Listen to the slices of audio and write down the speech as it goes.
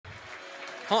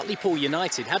Hartlepool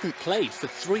United hadn't played for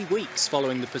 3 weeks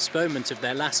following the postponement of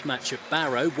their last match at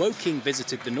Barrow. Woking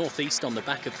visited the North East on the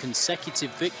back of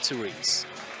consecutive victories.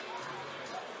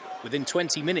 Within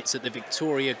 20 minutes at the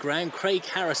Victoria ground, Craig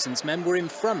Harrison's men were in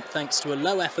front thanks to a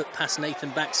low-effort past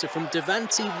Nathan Baxter from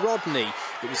Devante Rodney.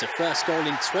 It was a first goal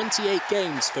in 28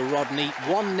 games for Rodney,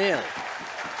 1-0.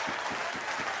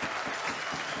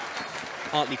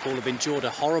 Hartlepool have endured a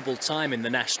horrible time in the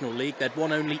National League. They'd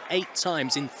won only 8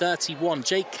 times in 31.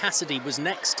 Cassidy was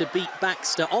next to beat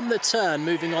Baxter on the turn,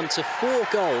 moving on to 4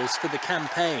 goals for the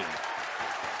campaign.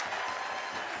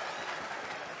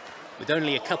 With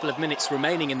only a couple of minutes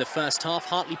remaining in the first half,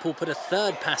 Hartlepool put a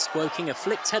third past Woking, a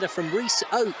flicked header from Rhys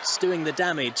Oates doing the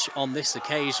damage on this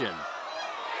occasion.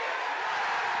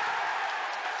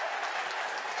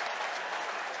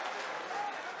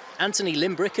 Anthony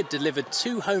Limbrick had delivered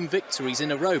 2 home victories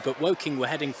in a row, but Woking were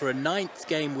heading for a 9th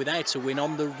game without a win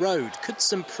on the road. Could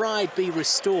some pride be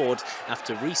restored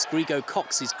after Reece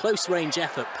Grego-Cox's close-range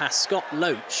effort past Scott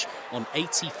Loach on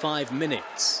 85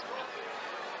 minutes?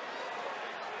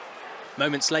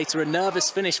 Moments later, a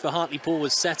nervous finish for Hartlepool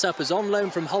was set up as on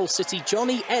loan from Hull City,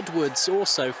 Johnny Edwards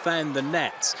also found the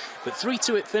net. But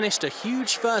 3-2 it finished, a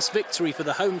huge first victory for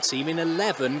the home team in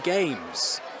 11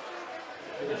 games.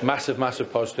 Massive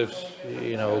positives.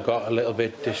 You know, got a little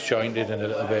bit disjointed and a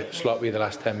little bit sloppy the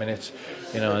last 10 minutes.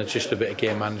 You know, it's just a bit of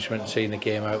game management, seeing the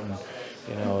game out, and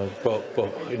you know, but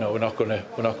you know, we're not going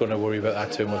to worry about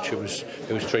that too much. It was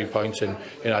 3 points, and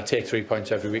you know, I'd take 3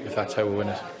 points every week if that's how we win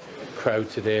it. Crowd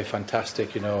today,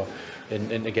 fantastic. You know,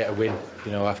 and to get a win,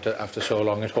 you know, after so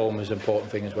long at home is an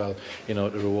important thing as well. You know,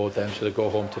 to reward them, so they go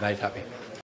home tonight happy.